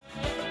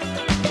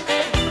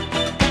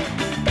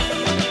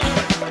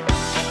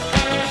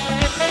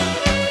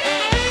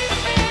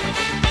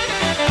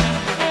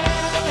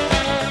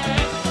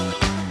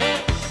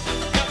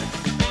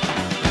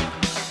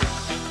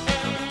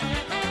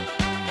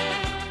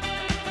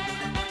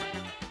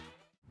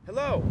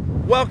Hello,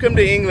 welcome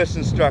to English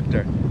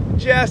Instructor.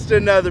 Just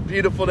another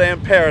beautiful day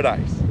in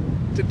paradise.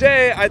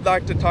 Today I'd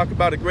like to talk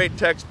about a great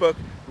textbook,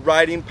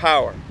 Writing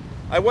Power.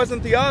 I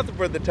wasn't the author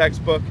for the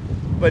textbook,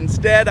 but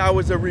instead I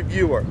was a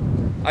reviewer.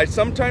 I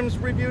sometimes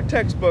review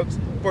textbooks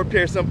for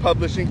Pearson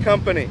Publishing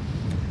Company.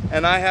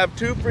 And I have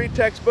 2 free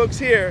textbooks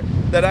here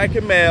that I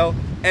can mail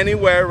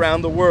anywhere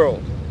around the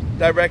world,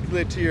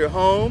 directly to your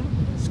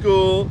home,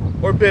 school,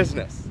 or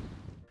business.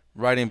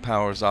 Writing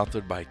Power is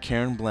authored by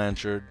Karen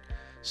Blanchard,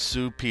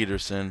 Sue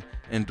Peterson,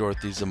 and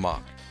Dorothy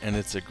Zamok, and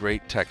it's a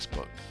great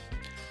textbook.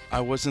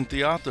 I wasn't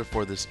the author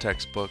for this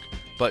textbook,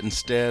 but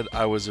instead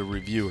I was a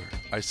reviewer.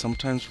 I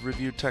sometimes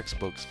review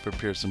textbooks for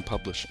Pearson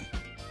Publishing.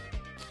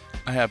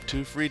 I have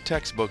 2 free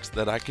textbooks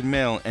that I can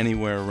mail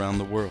anywhere around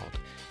the world.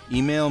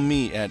 Email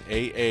me at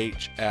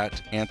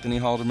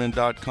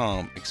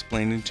ah@anthonyhalderman.com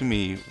explaining to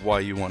me why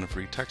you want a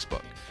free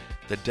textbook.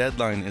 The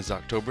deadline is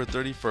October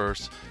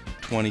 31st,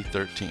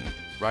 2013.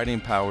 Writing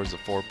Power is a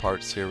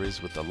 4-part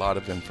series with a lot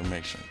of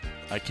information.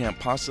 I can't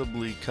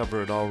possibly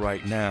cover it all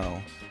right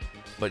now,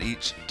 but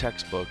each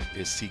textbook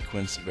is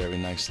sequenced very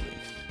nicely.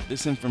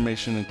 This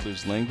information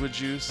includes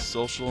language use,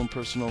 social and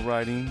personal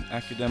writing,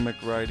 academic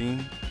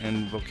writing,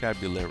 and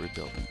vocabulary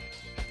building.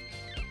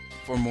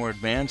 For more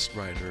advanced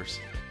writers,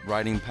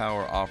 Writing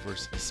Power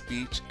offers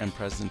speech and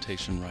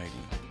presentation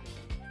writing.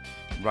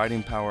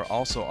 Writing Power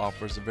also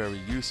offers a very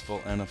useful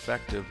and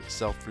effective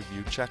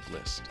self-review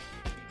checklist.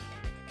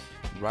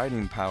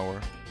 Writing Power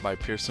by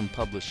Pearson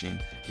Publishing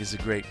is a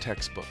great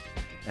textbook,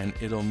 and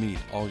it'll meet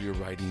all your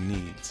writing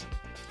needs.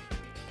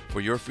 For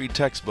your free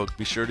textbook,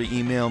 be sure to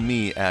email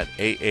me at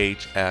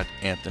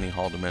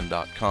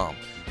ah@anthonyhalderman.com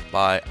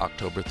by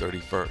October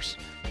 31st,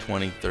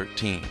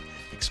 2013.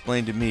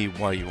 Explain to me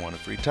why you want a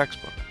free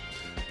textbook.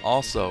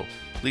 Also,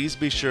 please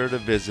be sure to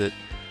visit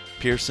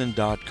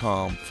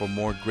pearson.com for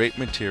more great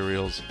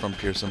materials from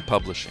Pearson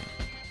Publishing.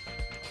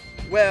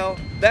 Well,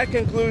 that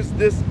concludes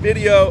this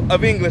video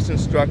of English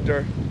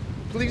Instructor.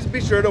 Please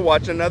be sure to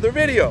watch another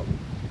video.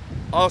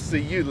 I'll see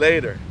you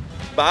later.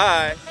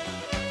 Bye.